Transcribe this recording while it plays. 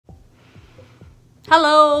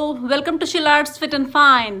Hello, welcome to Shillard's Fit and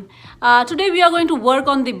Fine. Today we are going to work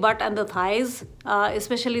on the butt and the thighs,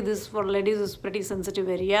 especially this for ladies is pretty sensitive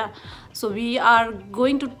area. So we are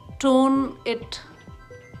going to tone it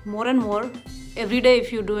more and more every day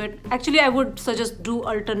if you do it. Actually, I would suggest do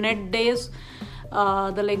alternate days,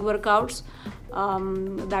 the leg workouts.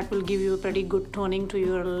 That will give you a pretty good toning to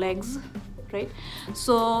your legs, right?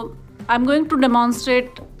 So I'm going to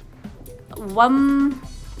demonstrate one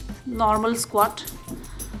normal squat,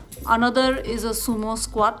 another is a sumo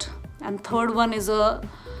squat, and third one is a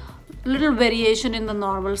little variation in the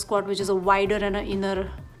normal squat, which is a wider and an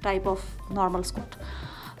inner type of normal squat.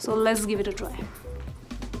 So let's give it a try.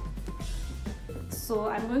 So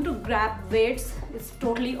I'm going to grab weights. It's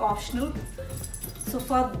totally optional. So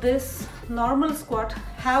for this normal squat,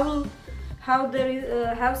 have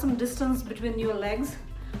some distance between your legs,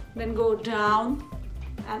 then go down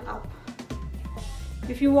and up.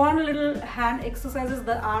 If you want a little hand exercises,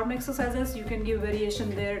 the arm exercises, you can give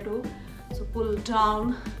variation there too. So pull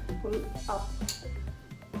down, pull up,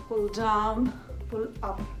 pull down, pull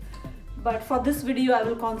up. But for this video, I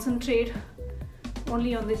will concentrate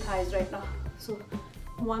only on the thighs right now. So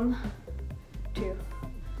 1, 2,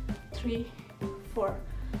 3, 4.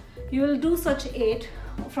 You will do such 8.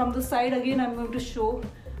 From the side again, I'm going to show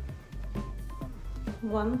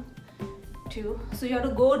 1, 2. So you have to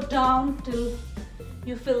go down till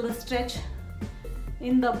you feel the stretch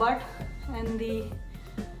in the butt and the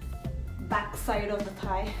back side of the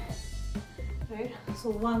thigh, right? So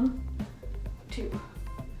 1, 2,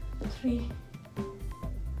 3,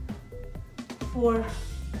 4,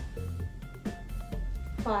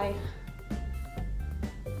 5,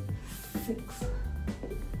 6,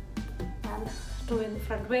 and toe in the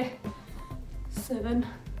front way, 7,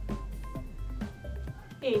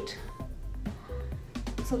 8.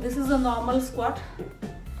 So this is a normal squat.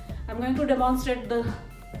 I'm going to demonstrate the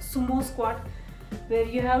sumo squat, where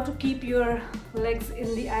you have to keep your legs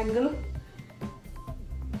in the angle.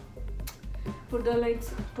 Put the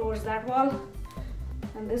legs towards that wall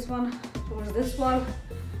and this one towards this wall.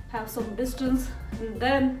 Have some distance and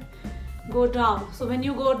then go down. So when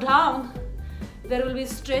you go down, there will be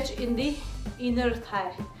stretch in the inner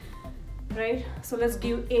thigh, right? So let's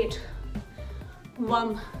give 8.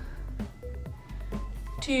 1,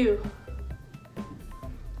 2,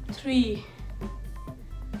 3,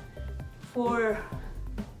 4,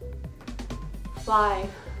 5,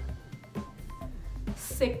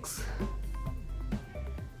 6,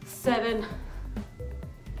 7,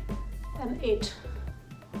 and 8.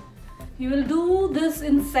 You will do this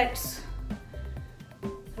in sets,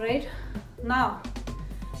 right? Now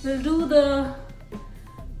we'll do the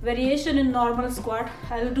variation in normal squat.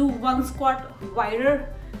 I'll do one squat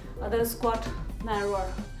wider, other squat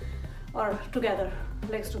narrower, or together,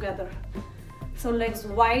 legs together. So legs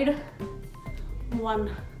wide, 1,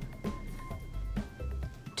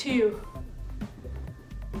 2,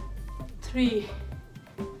 3,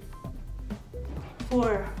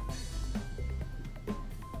 4,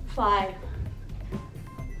 5,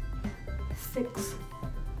 6,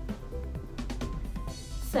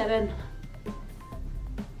 7,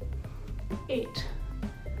 8.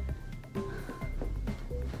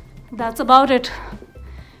 That's about it.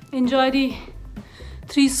 Enjoy the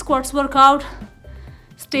 3 squats workout.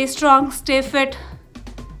 Stay strong, stay fit,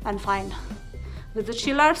 and fine. Visit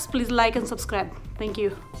Shillard's. Please like and subscribe. Thank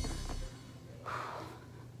you.